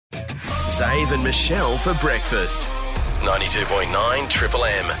Zave and Michelle for breakfast. 92.9 Triple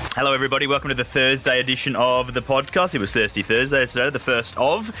M. Hello, everybody. Welcome to the Thursday edition of the podcast. It was Thirsty Thursday yesterday, the first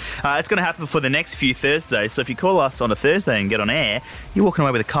of. It's going to happen for the next few Thursdays. So if you call us on a Thursday and get on air, you're walking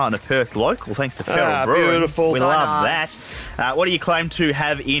away with a carton of Perth Local, thanks to Feral Brewing. Beautiful. We So love nice. that. What do you claim to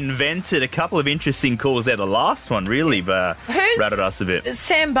have invented? A couple of interesting calls there. The last one really rattled us a bit.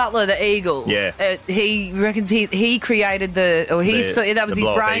 Sam Butler, the Eagle. Yeah. He reckons he created that was his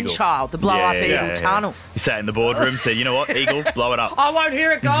blow-up brainchild, the blow-up Eagle tunnel. He sat in the boardroom, said, you know what, Eagle, blow it up. I won't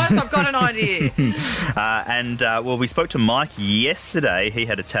hear it, guys. I've got an idea. We spoke to Mike yesterday. He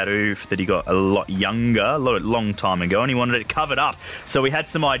had a tattoo that he got a lot younger, a long time ago, and he wanted it covered up. So we had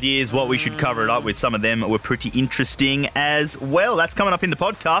some ideas what we should cover it up with. Some of them were pretty interesting as well. That's coming up in the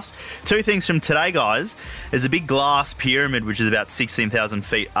podcast. Two things from today, guys. There's a big glass pyramid, which is about 16,000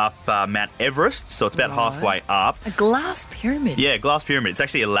 feet up Mount Everest, so it's about halfway up. A glass pyramid? Yeah, glass pyramid. It's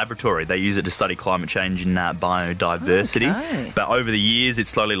actually a laboratory. They use it to study climate change and biodiversity. Okay. But over the years, it's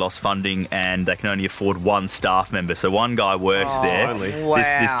slowly lost funding and they can only afford one staff member. So one guy works there. Only. Wow.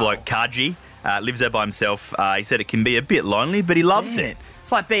 This bloke, Kaji, lives there by himself. He said it can be a bit lonely, but he loves it.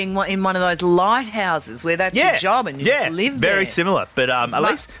 It's like being in one of those lighthouses where that's your job and you just live there. Very similar. But at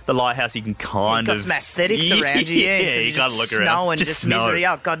least the lighthouse, you can kind You've of... got some aesthetics around you. Yeah, so you got to look around. Snow and just misery.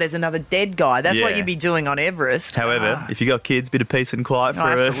 Oh, God, the's another dead guy. That's what you'd be doing on Everest. However, if you got kids, bit of peace and quiet for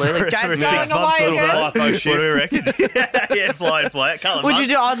absolutely. for Don't 6 go months. away again. What do you reckon? Yeah, fly. Would you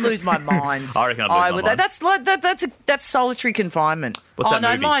do? I'd lose my mind. I reckon I'd lose my mind. That's solitary confinement. What's that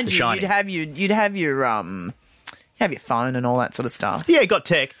movie? Mind The you, Shining. you'd have your phone and all that sort of stuff. Yeah, he got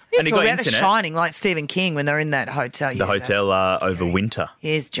tech. And he Talk got about internet. The Shining, like Stephen King when they're in that hotel. The hotel over winter.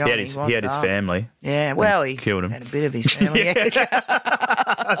 Here's Johnny. He had his family. Yeah, well, he killed him. had a bit of his family.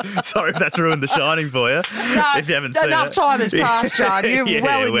 Sorry if that's ruined The Shining for you. No, if you haven't seen enough it. time has passed, John. You're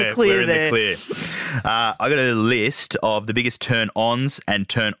well in the clear we're there. in the clear. I got a list of the biggest turn-ons and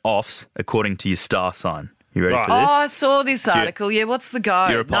turn-offs according to your star sign. You ready for this? Oh, I saw this article. Yeah, what's the go?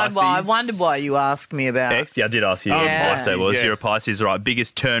 You're a Pisces. I wondered why you asked me about X? Yeah, I did ask you. Yeah. What was. Yeah. You're a Pisces, right?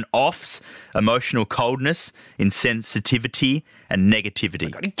 Biggest turn-offs, emotional coldness, insensitivity, and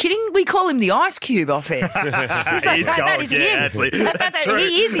negativity. Are you kidding? We call him the Ice Cube off here. He's like, He's that cold, is yeah, him. actually. He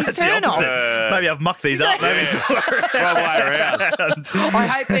is his That's the turn off. opposite. Maybe I've mucked these up. Maybe it's Wrong way around. I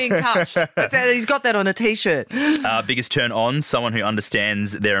hate being touched. He's got that on a T-shirt. biggest turn-on, someone who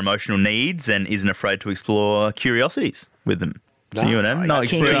understands their emotional needs and isn't afraid to explore curiosities with them. So you and him? No,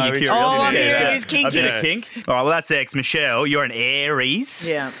 exploring your curiosity. Oh, I'm hearing he's kinky. A bit of kink. All right, well, that's X. Michelle, you're an Aries.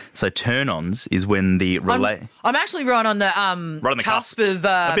 Yeah. So turn-ons is when the... I'm actually right on the cusp of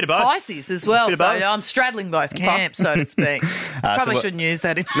A bit of both. Pisces as well, bit of so both. I'm straddling both camps, so to speak. Probably shouldn't use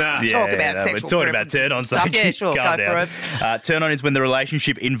that in talk about sexual we're talking about preferences turn-on and stuff. stuff. Yeah, sure, Calm go down. for it. Turn-on is when the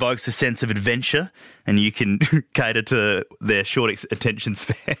relationship invokes a sense of adventure and you can cater to their short attention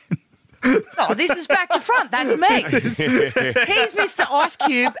span. Oh, this is back to front. That's me. He's Mr. Ice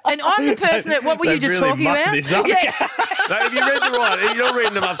Cube, and I'm the person that. What were you just talking about? Yeah. No, have you read the right? You're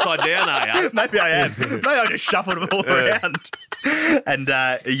reading them upside down, are you? Maybe I am. Maybe I just shuffled them all around. And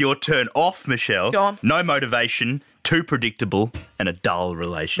your turn off, Michelle. Go on. No motivation, too predictable, and a dull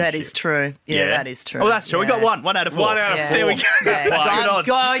relationship. That is true. Yeah, that is true. Oh, that's true. We got Yeah. one out of four. 1 out of 4. There we go. Yeah, Good odds.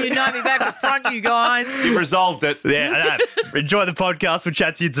 go, you know me back to front, you guys. You resolved it. Yeah, I know. Enjoy the podcast. We'll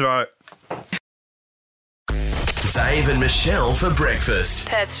chat to you tomorrow. Zave and Michelle for breakfast.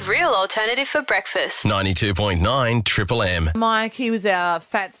 Perth's real alternative for breakfast. 92.9 Triple M. Mike, he was our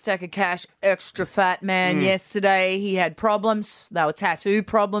fat stack of cash, extra fat man yesterday. He had problems. They were tattoo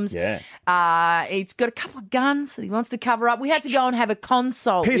problems. Yeah. He's got a couple of guns that he wants to cover up. We had to go and have a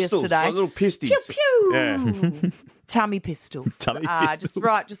consult Pistols, yesterday. like little pisties. Pew, pew. Yeah. Tummy pistols. Tummy pistols.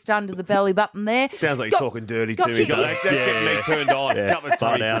 Just under the belly button there. Sounds like you're talking dirty to me. kicked. That kept me turned on. A couple of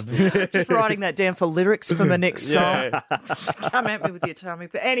Far times. down. Just writing that down for lyrics for my next song. Yeah. Come at me with your tummy.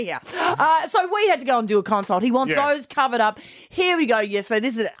 But anyhow, so we had to go and do a consult. He wants those covered up. Here we go yesterday.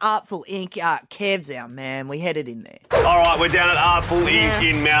 This is at Artful Ink. Kev's our man. We headed in there. All right, we're down at Artful Ink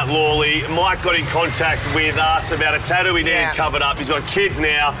in Mount Lawley. Mike got in contact with us about a tattoo he needed covered up. He's got kids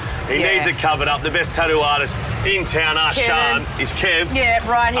now. He needs it covered up. The best tattoo artist in town, Sean, is Kev. Yeah,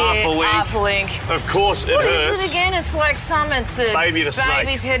 right here. Artful Ink. Of course, it What hurts. is it again? It's like it's a Baby to snake.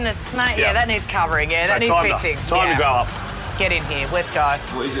 baby's head and a snake. Yeah. Yeah, that needs covering. Yeah, So that needs fixing. Time to grow up. Get in here. Let's go.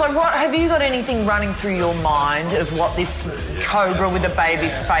 So what, have you got anything running through your mind of what this cobra with a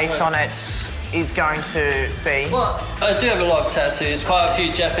baby's face on it is going to be? Well, I do have a lot of tattoos, quite a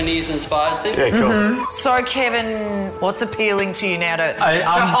few Japanese-inspired things. Yeah, cool. So, Kevin, what's appealing to you now to I'm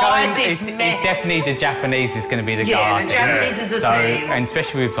hide going. this It's mess? definitely the Japanese is going to be the Yeah, guard. the Japanese is the theme. And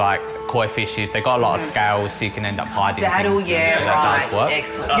especially with like koi fishes, they got a lot of scales, so you can end up hiding That'll, things. yeah, so right. that does work.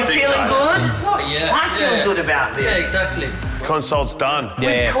 Excellent. I You're think feeling so. good? Yeah. I feel good about this. Yeah, exactly. Consult's done.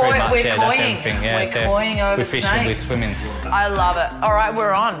 Yeah, We're pretty much. coying. Yeah, that's everything. Yeah, We're coying over we're fishing, we're snakes. swimming. I love it. All right,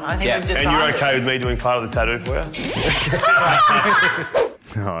 we're on. I think Yeah. we've decided. And you're okay with me doing part of the tattoo for you?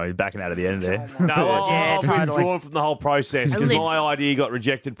 Oh, you're backing out of the end there. No, Yeah, I've totally. withdrawn from the whole process because Listen. my idea got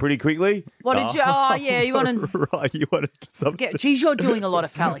rejected pretty quickly. What did you... Oh, yeah, you want to... Right, you wanted something. Geez, you're doing a lot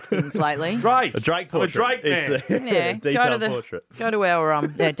of phallic things lately. Drake. A Drake I'm a portrait. Drake man. It's a Yeah, detailed portrait. go to our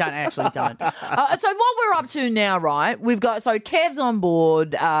yeah, don't. So what we're up to now, right? We've got Kev's on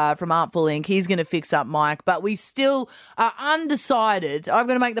board from Artful Inc. He's going to fix up Mike, but we still are undecided. I'm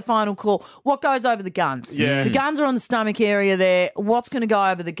going to make the final call. What goes over the guns? Yeah. The guns are on the stomach area there. What's going to go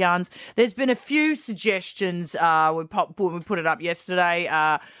over the guns? There's been a few suggestions. We put it up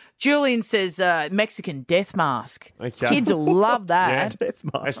yesterday. Julian says Mexican death mask. Okay. Kids will love that. Death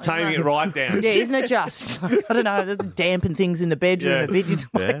mask. That's taming it right down. Yeah, isn't it just? I don't know, dampen things in the bedroom Yeah. a bit.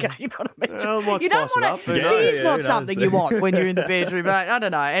 You know what I mean? Well, might You don't spice it want up, to. who knows? Fear's Yeah, not who something knows? you want when you're in the bedroom. But I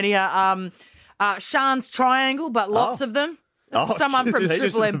don't know. Anyhow, Sean's triangle, but lots of them. Oh, Someone from just-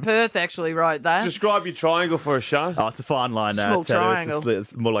 Triple M Perth actually wrote that. Describe your triangle for us, Sean. Oh, it's a fine line. Small tattoo. triangle.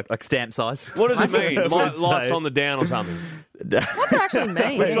 It's more like stamp size. What does it mean? That's what it's Lights saying. on the down or something? What's it actually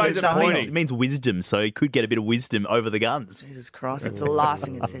mean? Which way is it pointing? It means wisdom, so you could get a bit of wisdom over the guns. Jesus Christ, that's the last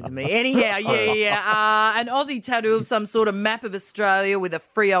thing it said to me. Anyhow, yeah. An Aussie tattoo of some sort of map of Australia with a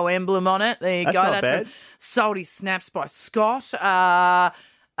Frio emblem on it. There you That's go. not That's bad. from Salty Snaps by Scott.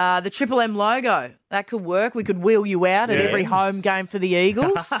 The Triple M logo, that could work. We could wheel you out at every home game for the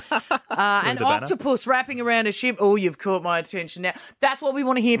Eagles. An the banner. octopus wrapping around a ship. Oh, you've caught my attention now. That's what we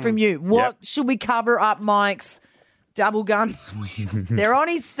want to hear from you. What should we cover up Mike's double guns with? They're on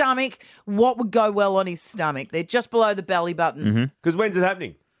his stomach. What would go well on his stomach? They're just below the belly button. Because when's it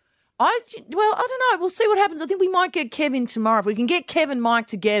happening? I don't know. We'll see what happens. I think we might get Kevin tomorrow. If we can get Kev and Mike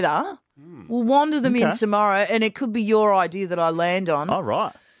together, we'll wander them in tomorrow, and it could be your idea that I land on. All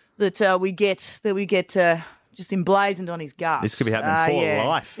right. That we get just emblazoned on his gut. This could be happening for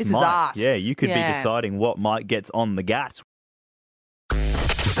life. This Mike. is art. Yeah, you could be deciding what Mike gets on the gut.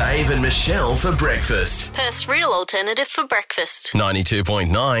 Zave and Michelle for breakfast. Perth's real alternative for breakfast.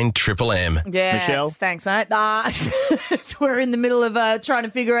 92.9 Triple M. Yes, Michelle? thanks, mate. So we're in the middle of trying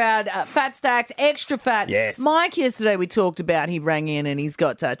to figure out fat stacks, extra fat. Yes. Mike, yesterday we talked about, he rang in and he's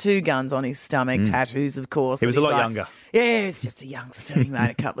got 2 guns on his stomach, tattoos, of course. He was and a he's lot like- younger. Yeah, he's just a youngster. He made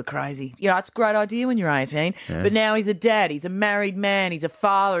a couple of crazy. You know, it's a great idea when you're 18. But now he's a dad. He's a married man. He's a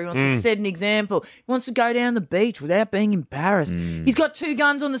father. He wants to set an example. He wants to go down the beach without being embarrassed. He's got 2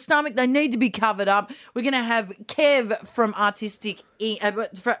 guns on the stomach. They need to be covered up. We're going to have Kev from Artful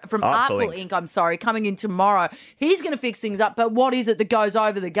Inc. I'm sorry, coming in tomorrow. He's going to fix things up. But what is it that goes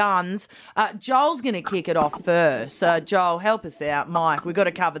over the guns? Joel's going to kick it off first. Joel, help us out. Mike, we've got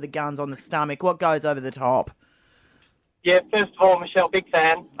to cover the guns on the stomach. What goes over the top? Yeah, first of all, Michelle, big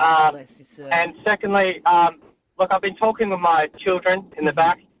fan. Bless you, sir. And secondly, look, I've been talking with my children in the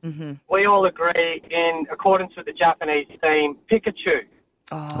back. Mm-hmm. We all agree, in accordance with the Japanese theme, Pikachu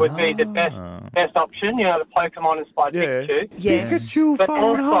would be the best option. You know, the Pokemon-inspired Pikachu. Yes. Pikachu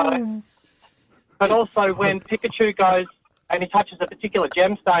But also, when Pikachu goes and he touches a particular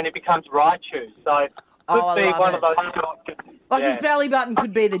gemstone, it becomes Raichu. So could I be love one it. of those two options. Like Yeah. his belly button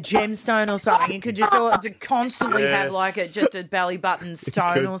could be the gemstone or something. It could just constantly have like just a belly button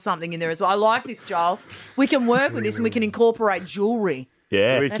stone or something in there as well. I like this, Joel. We can work with this and we can incorporate jewellery.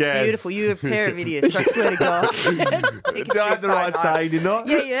 Yeah. That's beautiful. You're a pair of idiots, I swear to God. Did I have the right saying, did not?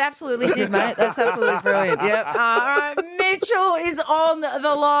 Yeah, you absolutely did, mate. That's absolutely brilliant. Yep. All right, Mitchell is on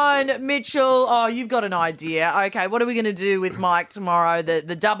the line. Mitchell, oh, you've got an idea. Okay, what are we going to do with Mike tomorrow? The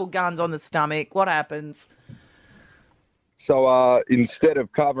double guns on the stomach. What happens? So instead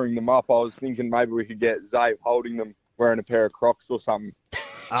of covering them up, I was thinking maybe we could get Zave holding them, wearing a pair of Crocs or something.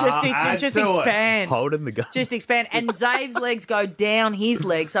 Just add to it. expand. Holding the gun. Just expand. And Zave's legs go down his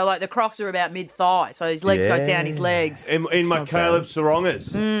legs. So, like, the Crocs are about mid-thigh. So his legs go down his legs. In my Caleb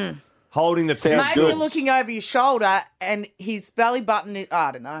Sarongas. Holding the pair of Maybe you're shorts. looking over your shoulder and his belly button is,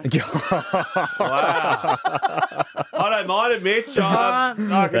 I don't know. Wow. I don't mind it, Mitch. I can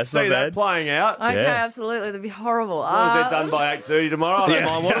That's see not that bad. playing out. Okay, Yeah. absolutely. That'd be horrible. As long as they're done by 8:30 tomorrow, I don't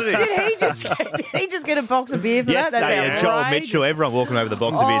mind what it is. Did he just get a box of beer for Yes, that? That's Joel outrageous. Mitchell, everyone walking over the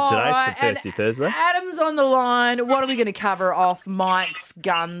box of beer All today right, for Thirsty and Thursday. Adam's on the line. What are we going to cover off Mike's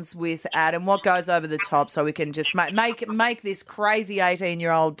guns with Adam? What goes over the top so we can just make this crazy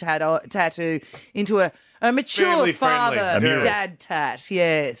 18-year-old tattoo into a mature Family friendly. father A dad tat?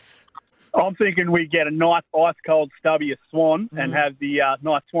 Yes. I'm thinking we get a nice ice-cold stubby of Swan and have the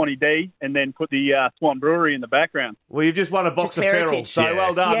nice 20D and then put the Swan Brewery in the background. Well, you've just won a box Just of Feral, heritage. so Yeah.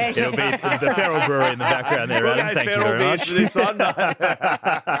 well done. Yeah. It'll be the Feral Brewery in the background there, We'll Adam. go Thank you Feral very beers much. for this one.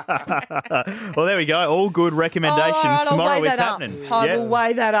 Well, there we go. All good recommendations. All right, Tomorrow I'll weigh it's that happening. up. I will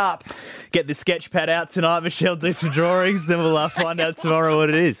weigh that up. Get the sketch pad out tonight, Michelle. Do some drawings. Then we'll find out tomorrow what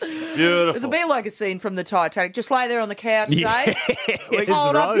it is. Beautiful. It'll be like a scene from the Titanic. Just lay there on the couch, Yeah. Dave.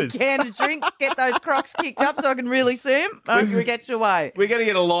 Hold up your can of drink, get those crocs kicked up so I can really see him. Okay, get your way. We're going to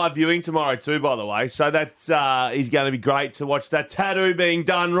get a live viewing tomorrow too, by the way. So that's he's going to be great to watch that tattoo being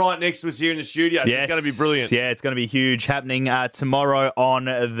done right next to us here in the studio. So Yes. It's going to be brilliant. Yeah, it's going to be huge happening tomorrow on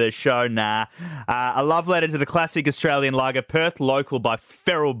the show. A love letter to the classic Australian lager, Perth Local by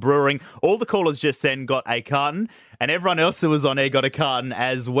Feral Brewing. All the callers just then got a carton, and everyone else that was on air got a carton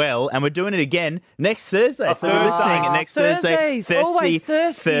as well. And we're doing it again next Thursday. So we're listening next Thursdays. Thursday. Always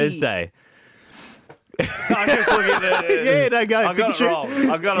thirsty. Thursday. I'm just looking at the... Yeah, no, go. I got it Pikachu. wrong.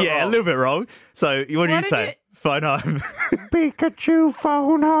 I got it Yeah, wrong. a little bit wrong. So what do What you did say? you- Phone home. Pikachu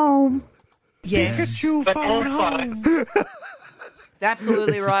phone home. Yes. Pikachu phone home.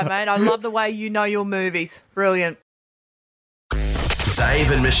 Absolutely right, mate. I love the way you know your movies. Brilliant.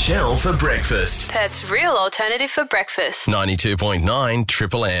 Zave and Michelle for breakfast. Perth's real alternative for breakfast. 92.9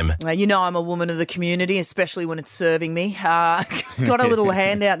 Triple M. You know I'm a woman of the community, especially when it's serving me. Got a little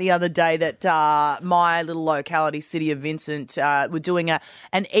handout the other day that my little locality, City of Vincent, were doing an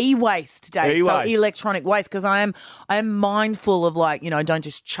e-waste day, so E-waste. electronic waste, because I am mindful of, like, don't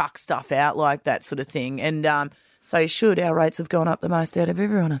just chuck stuff out like that sort of thing. And so you should. Our rates have gone up the most out of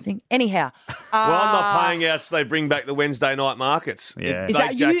everyone, I think. Anyhow. Well, I'm not paying out so they bring back the Wednesday night markets. Yeah. Is They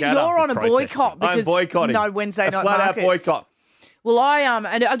that jack you? Adam. You're on a Protest. boycott because I'm boycotting. no Wednesday night A flat-out markets. boycott. Well,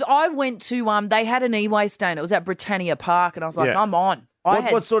 I went to they had an e-waste day and it was at Britannia Park, and I was like, Yeah. I'm on.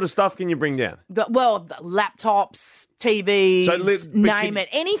 What sort of stuff can you bring down? Laptops, TVs, So name it.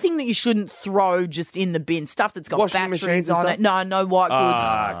 Anything that you shouldn't throw just in the bin. Stuff that's got Washing machines batteries and on stuff? it. No white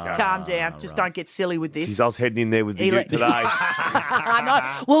goods. Okay. Calm down. Just don't get silly with this. Jeez, I was heading in there with the Ele- youth today. I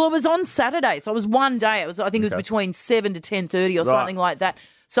know. Well, it was on Saturday, so it was one day. I think it was between 7 to 10:30 or something like that.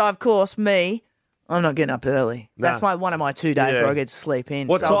 So, of course, I'm not getting up early. Nah. That's one of my 2 days Yeah. where I get to sleep in.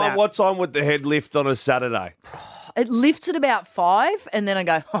 What So time? about- What time would the head lift on a Saturday? It lifts at about 5, and then I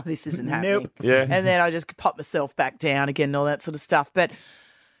go, oh, this isn't happening. Nope. Yeah. And then I just pop myself back down again and all that sort of stuff. But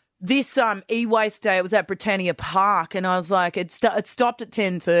this e-waste day, it was at Britannia Park, and I was like, it stopped at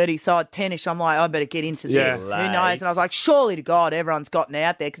 10:30, so at 10ish, I'm like, I better get into Yeah. this. Who knows? And I was like, surely to God, everyone's gotten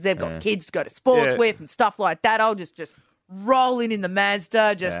out there because they've got kids to go to sports Yeah. with and stuff like that. I'll just roll in the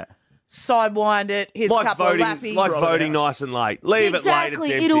Mazda, just sidewind it, here's a couple of lappies. like voting nice and late. Leave Exactly,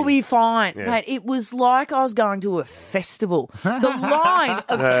 it late. It's it'll empty. be fine. Yeah. Mate, it was like I was going to a festival. The line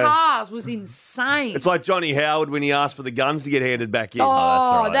of cars was insane. It's like Johnny Howard when he asked for the guns to get handed back in.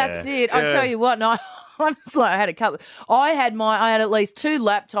 That's it. I Yeah. tell you what, no, I was like, I had a couple. I had at least 2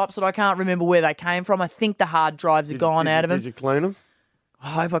 laptops that I can't remember where they came from. I think the hard drives are gone out of them. Did you clean them? I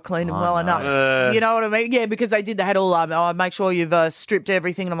hope I cleaned them well enough. You know what I mean? Yeah, because they had all, make sure you've stripped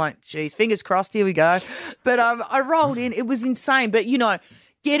everything. And I'm like, geez, fingers crossed, here we go. But I rolled in. It was insane. But,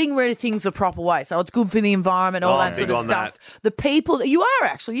 getting rid of things the proper way. So it's good for the environment, all that big sort of on stuff. that. The people, you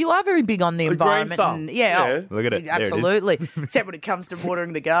are very big on the green environment. thumb. And, Yeah. Look at it. There it is. Absolutely. Except when it comes to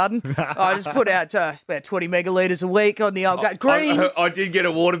watering the garden. I just put out about 20 megalitres a week on the old green. I did get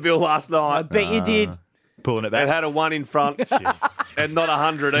a water bill last night. I bet you did. Pulling it It back. had a 1 in front and not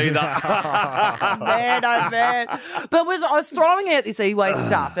 100 either. Man. But I was throwing out this e-waste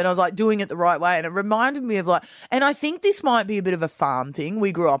stuff and I was like doing it the right way, and it reminded me of and I think this might be a bit of a farm thing.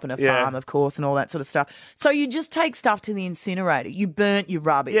 We grew up in a farm, of course, and all that sort of stuff. So you just take stuff to the incinerator. You burnt your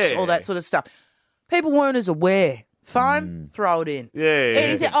rubbish, all that sort of stuff. People weren't as aware. Phone, throw it in. Yeah.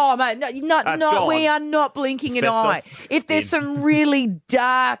 Anything. Oh, mate, no, we are not blinking an eye. Asbestos. If there's some really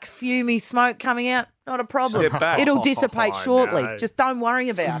dark, fumy smoke coming out, not a problem. Step back. It'll dissipate shortly. no. Just don't worry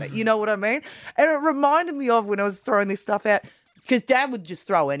about it. You know what I mean? And it reminded me of when I was throwing this stuff out. Because Dad would just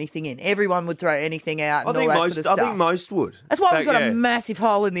throw anything in. Everyone would throw anything out and all that sort of stuff. I think most would. That's why we've got a massive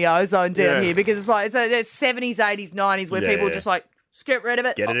hole in the ozone down here, because it's like there's 70s, 80s, 90s where people are just like, just get rid of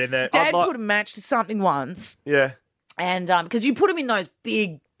it. Get it in there. Dad put a match to something once. Yeah. And because you put them in those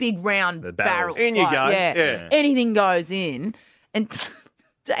big round barrels. In you go. Yeah. Anything goes in. And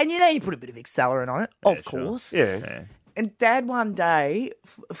you put a bit of accelerant on it, of course. Yeah. And Dad one day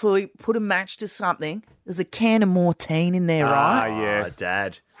fully put a match to something. There's a can of Mortine in there, right? Yeah.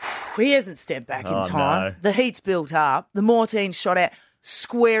 Dad. He hasn't stepped back in time. No. The heat's built up. The Mortine shot out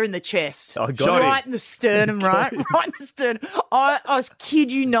square in the chest. Oh, got right in the sternum, right? Right in the sternum. I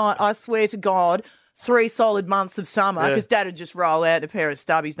kid you not, I swear to God, 3 solid months of summer, because Dad would just roll out a pair of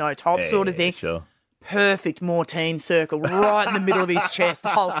stubbies, no top sort of thing. Sure. Perfect Mortine circle right in the middle of his chest the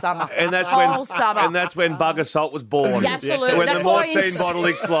whole summer. And that's summer. And that's when Bugger Salt was born. Yeah, absolutely. When That's the why Mortine bottle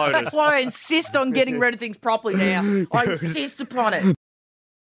exploded. That's why I insist on getting rid of things properly now. I insist upon it.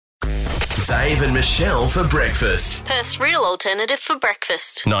 Zave and Michelle for breakfast. Perth's real alternative for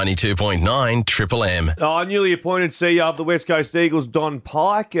breakfast. 92.9 Triple M. Newly appointed CEO of the West Coast Eagles, Don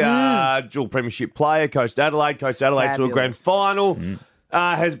Pike, dual premiership player, coached Adelaide to a grand final.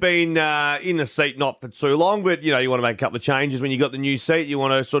 Has been in the seat not for too long, but, you want to make a couple of changes when you got the new seat. You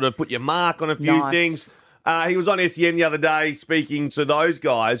want to sort of put your mark on a few things. He was on SEN the other day speaking to those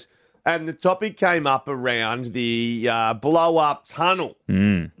guys, and the topic came up around the blow-up tunnel.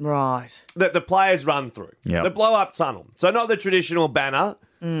 Right. That the players run through. Yep. The blow-up tunnel. So not the traditional banner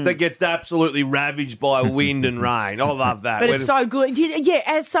that gets absolutely ravaged by wind and rain. I love that. But it's so good. Yeah,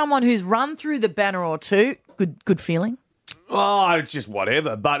 as someone who's run through the banner or two, good feeling. Oh, it's just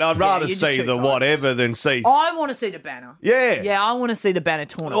whatever. But I'd rather see the whatever than see... I want to see the banner. Yeah. Yeah, I want to see the banner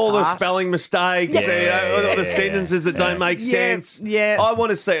torn all apart. the spelling mistakes, all the sentences that don't make sense. Yeah. I want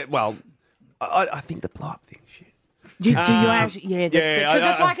to see it. Well, I think the blow-up thing, shit. Do you actually? Yeah. Because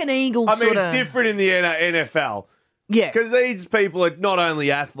it's like an eagle sort of... it's different in the NFL. Yeah. Because these people are not only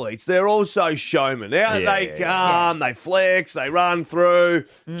athletes, they're also showmen. They come, they flex, they run through.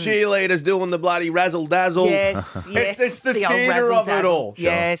 Cheerleaders doing the bloody razzle-dazzle. Yes. It's the old theatre of it all.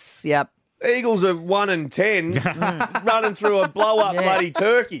 Yes, yep. Eagles are 1 and 10 running through a blow-up bloody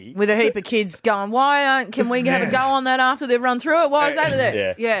turkey. With a heap of kids going, can we have a go on that after they've run through it? Why is that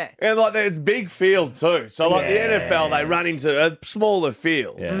there? Yeah. And it's big field too. So the NFL, they run into a smaller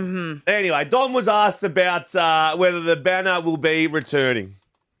field. Yeah. Anyway, Don was asked about whether the banner will be returning.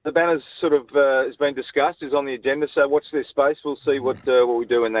 The banner's sort of has been discussed, is on the agenda, so watch this space. We'll see what we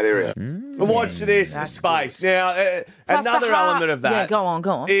do in that area. Watch this space. Good. Now, another element of that go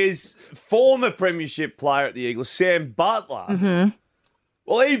on. is former premiership player at the Eagles, Sam Butler.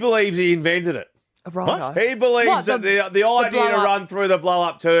 Well, he believes he invented it. Right. He believes that the idea to run through the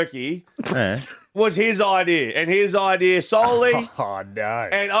blow-up turkey was his idea, and his idea solely. Oh, no.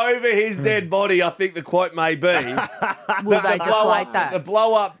 And over his dead body, I think the quote may be, will they deflate that? The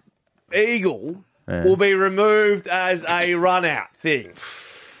blow-up eagle will be removed as a run-out thing.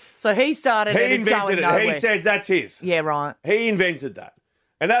 So he started it, it's going nowhere. He says that's his. Yeah, right. He invented that.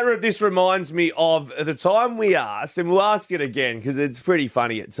 And this reminds me of the time we asked, and we'll ask it again because it's pretty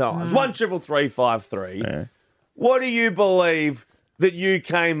funny at times. 1-333-553. What do you believe that you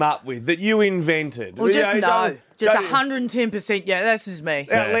came up with, that you invented? Well, just 110%. Yeah, that's just me.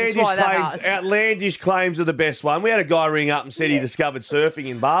 Outlandish claims are the best one. We had a guy ring up and said he discovered surfing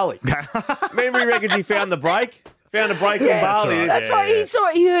in Bali. Remember, he reckons he found the break? Found a break in Bali. That's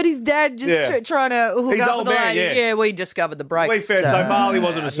right. He heard his dad just trying to hook up with the lady. Yeah, we discovered the break. So Bali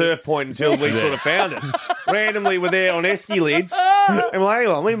wasn't a surf point until we sort of found it. Randomly, we're there on esky lids. And hang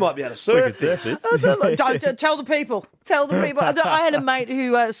on, we might be able to surf this. Don't tell the people. Tell the people. I had a mate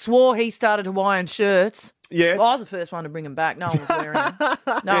who swore he started Hawaiian shirts. Yes. Well, I was the first one to bring them back. No one was wearing them.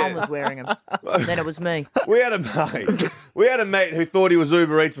 No one was wearing them. And then it was me. We had a mate who thought he was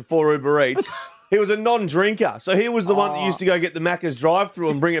Uber Eats before Uber Eats. He was a non-drinker, so he was the one that used to go get the Macca's drive-through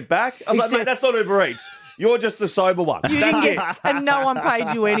and bring it back. I was like, mate, that's not Uber Eats. You're just the sober one. That's it. And no one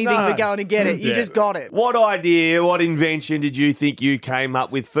paid you anything for going to get it. You just got it. What idea, what invention did you think you came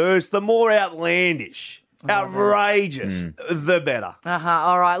up with first? The more outlandish, outrageous, the better.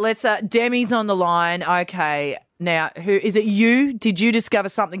 All right, let's... Demi's on the line. Okay. Now, who is it you? Did you discover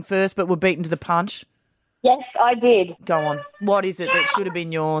something first but were beaten to the punch? Yes, I did. Go on. What is it that should have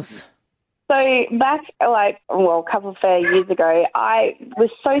been yours? So back, a couple of fair years ago, I was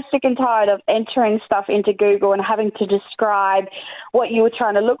so sick and tired of entering stuff into Google and having to describe what you were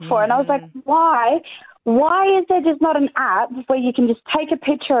trying to look for. And I was like, why why is there just not an app where you can just take a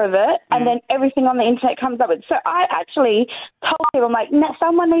picture of it and then everything on the internet comes up with? So I actually told people, I'm like,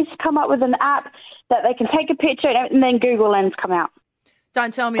 someone needs to come up with an app that they can take a picture and then Google Lens come out.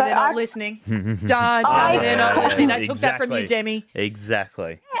 Don't tell me they're not listening. Don't tell me they're not listening. They took that from you, Demi.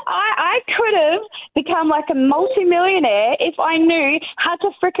 Exactly. I could have become like a multi-millionaire if I knew how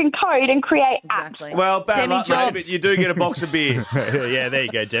to frickin' code and create apps. Well, bad Demi luck, mate, Jobs. but you do get a box of beer. Yeah, there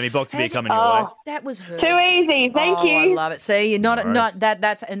you go, Demi. Box of beer coming your way. That was her. Too easy. Thank you. I love it. See, you're not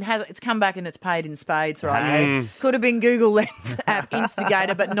that's and it's come back and it's paid in spades, right? Could have been Google Lens app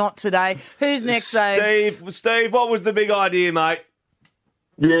instigator, but not today. Who's next, Dave? Steve, what was the big idea, mate?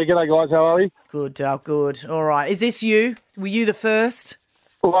 Yeah, g'day guys, how are we? Good, good. All right. Is this you? Were you the first?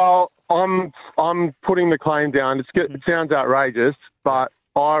 Well, I'm putting the claim down. It sounds outrageous, but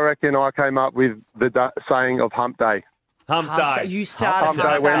I reckon I came up with the saying of hump day. Hump day. You started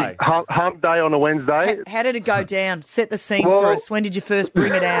hump day. Hump day on a Wednesday. How did it go down? Set the scene for us. When did you first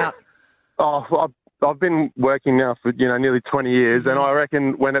bring it out? Oh, I've been working now for nearly 20 years, and I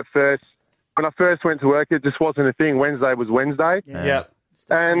reckon when I first went to work, it just wasn't a thing. Wednesday was Wednesday. Yeah.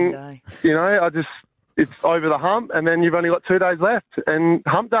 And, it's over the hump, and then you've only got 2 days left, and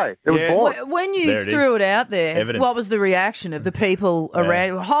hump day. It was born. When you threw it out there, Evidence. what was the reaction of the people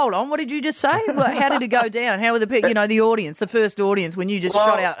around? Hold on, what did you just say? How did it go down? How were the audience, the first audience, when you just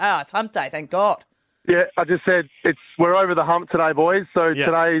shot out, it's hump day, thank God. Yeah, I just said, we're over the hump today, boys, so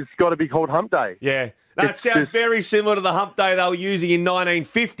today's got to be called hump day. Yeah. That sounds very similar to the hump day they were using in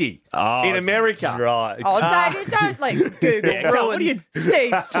 1950 in America. Right. Xavier, don't let Google ruin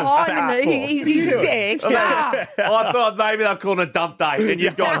Steve's time. He's a pig. I thought maybe they're calling it dump day and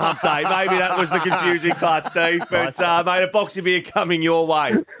you've got hump day. Maybe that was the confusing part, Steve. But, mate, a box of beer coming your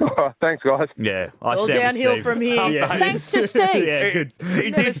way. Thanks, guys. Yeah. All downhill from here. Thanks to Steve. Yeah, good.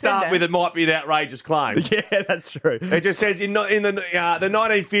 He did start with it might be an outrageous claim. Yeah, that's true. It just says in the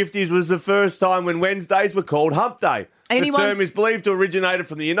 1950s was the first time when Wednesdays were called hump day. The term is believed to originated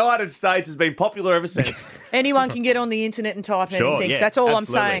from the United States, has been popular ever since. Anyone can get on the internet and type anything. Yeah, that's all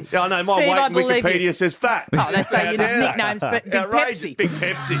absolutely. I'm saying. Yeah, I know. My Steve, weight I in believe Wikipedia you. says fat. Oh, they say your nickname's Big Pepsi. Big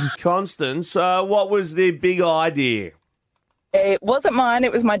Pepsi. Constance, what was the big idea? It wasn't mine,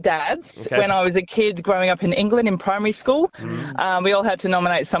 it was my dad's. Okay. When I was a kid growing up in England in primary school, we all had to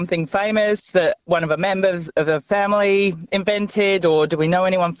nominate something famous that one of the members of the family invented, or do we know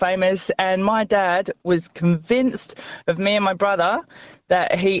anyone famous? And my dad was convinced of me and my brother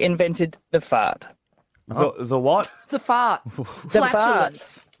that he invented the fart. The what? The fart. The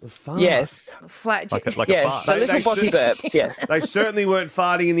Flatulence. Yes. Like yes, a fart. the little body burps, yes. They certainly weren't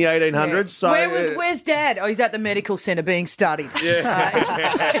farting in the 1800s. So, Where's Dad? Oh, he's at the medical centre being studied.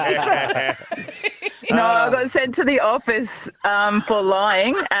 No, I got sent to the office for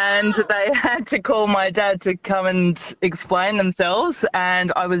lying, and they had to call my dad to come and explain themselves,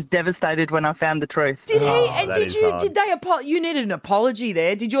 and I was devastated when I found the truth. Did he? And did they you needed an apology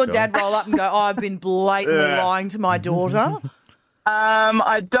there? Did your dad roll up and go, I've been blatantly lying to my daughter?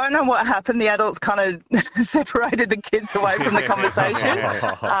 I don't know what happened. The adults kind of separated the kids away from the conversation.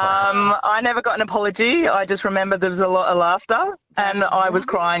 I never got an apology. I just remember there was a lot of laughter, and I was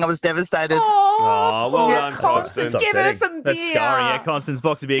crying. I was devastated. Oh, well done, Constance. Give her some beer. That's scarring. Yeah, Constance,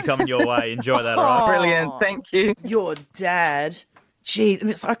 box of beer coming your way. Enjoy that, all right? Brilliant. Thank you. Your dad.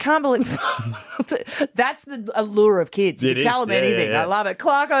 Jeez, I can't believe that's the allure of kids. You can tell them anything. Yeah. I love it.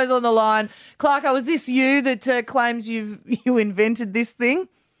 Clarko's on the line. Clarko, is this you that claims you invented this thing?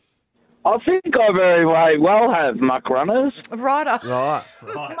 I think I very well have muck runners. Right. Right.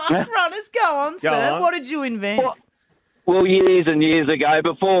 Muck runners, go on, sir. What did you invent? Well, years and years ago,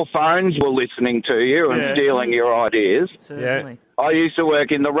 before phones were listening to you and stealing your ideas, Certainly. I used to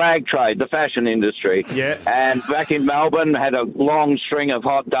work in the rag trade, the fashion industry. Yeah. And back in Melbourne, had a long string of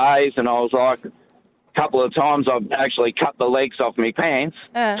hot days, and I was like, a couple of times I've actually cut the legs off my pants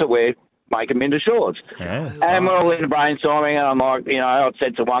to make them into shorts. Yeah, and we're all in brainstorming, and I'm like, I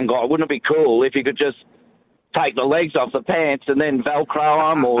said to one guy, wouldn't it be cool if you could just take the legs off the pants and then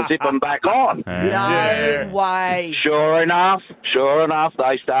Velcro them or zip them back on? No way. Sure enough,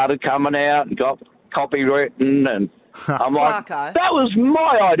 they started coming out and got copywritten, and I'm like, Clarko. that was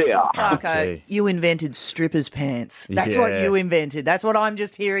my idea. Clarko, you invented strippers' pants. That's what you invented. That's what I'm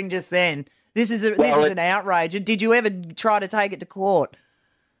just hearing just then. This is an outrage. Did you ever try to take it to court?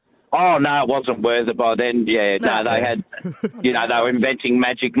 Oh, no, it wasn't worth it by then. Yeah, no, they had, they were inventing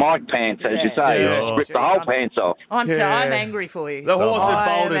Magic Mike pants, as you say. Rip the whole pants off. I'm angry for you. The horse I had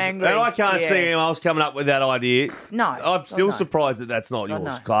am bolted. angry. And I can't see anyone else coming up with that idea. No. I'm still surprised that's not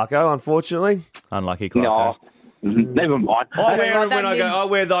yours, Clarko, unfortunately. Unlucky, Clarko. No, never mind. I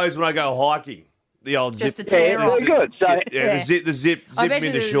wear those when I go hiking. The old Just zip. to tear off. they're good. So, the zip I them bet in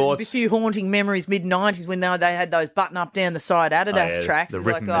you the there's shorts. a few haunting memories mid-90s when they had those button-up down the side Adidas tracks. the It's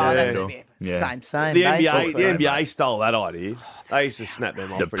like, ripping that's middle. it. Yeah. Same. The NBA, basically. the NBA stole that idea. They used to snap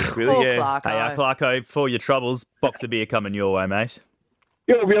them off pretty quickly. Poor Yeah. Clarko. Hey, Clarko, for your troubles, box of beer coming your way, mate.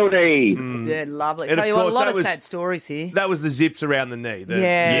 You're beauty. Yeah, lovely. And Tell of you what, a course, lot that of was- sad stories here. That was the zips around the knee.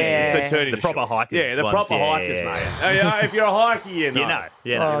 Yeah. The proper hikers. Yeah, the ones, proper yeah. hikers, mate. If you're a hiker, you know.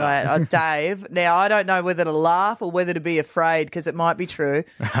 You know. Oh, mate, Dave. Now, I don't know whether to laugh or whether to be afraid because it might be true,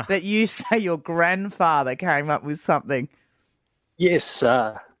 but you say your grandfather came up with something. Yes,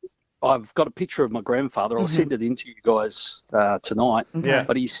 I've got a picture of my grandfather. I'll send it in to you guys tonight. Yeah.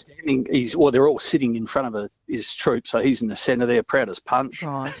 But he's standing. They're all sitting in front of his troop, so he's in the centre there, proud as punch.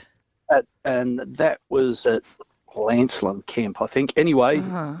 Right. And that was at Lanceland Camp, I think. Anyway,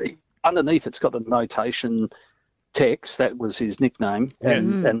 underneath it's got the notation Tex. That was his nickname,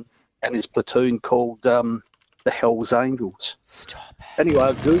 and his platoon called the Hells Angels. Stop it. Anyway,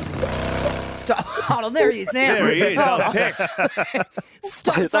 I googled. Stop. Hold on, there he is now. There he is. Hold Oh, on. Tex.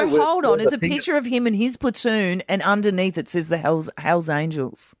 Stop. So hold on. It's a picture of him and his platoon, and underneath it says the Hells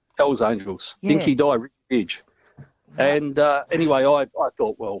Angels. Hells Angels. Yeah. Dinky Die Ridge. And anyway, I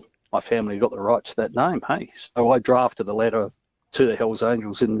thought, well, my family got the rights to that name, hey? So I drafted a letter to the Hells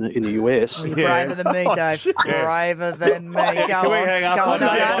Angels in the US. Oh, you're braver than me, Dave. Braver than me. Go Can we on. hang up Go on Dave?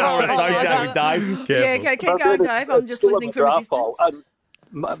 I don't want to associate with Dave. Yeah, keep going, Dave. I'm just listening from a distance.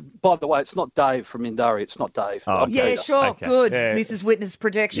 By the way, it's not Dave from Indari. It's not Dave. Oh, I'm Yeah, Peter. sure. Okay. Good. Yeah. Mrs. Witness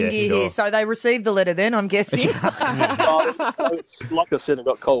protection Yeah, gear sure. here. So they received the letter then, I'm guessing. It's like I said, I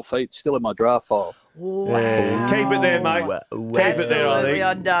got cold feet still in my draft file. Yeah. Keep it there, mate. Keep it there, I Absolutely.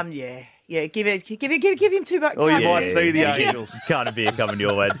 think. And, yeah. Give him $2. Or you might see the Angels. Can't a beer coming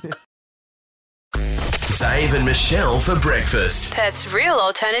your way. Dave and Michelle for breakfast. Perth's real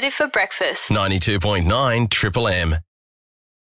alternative for breakfast. 92.9 Triple M.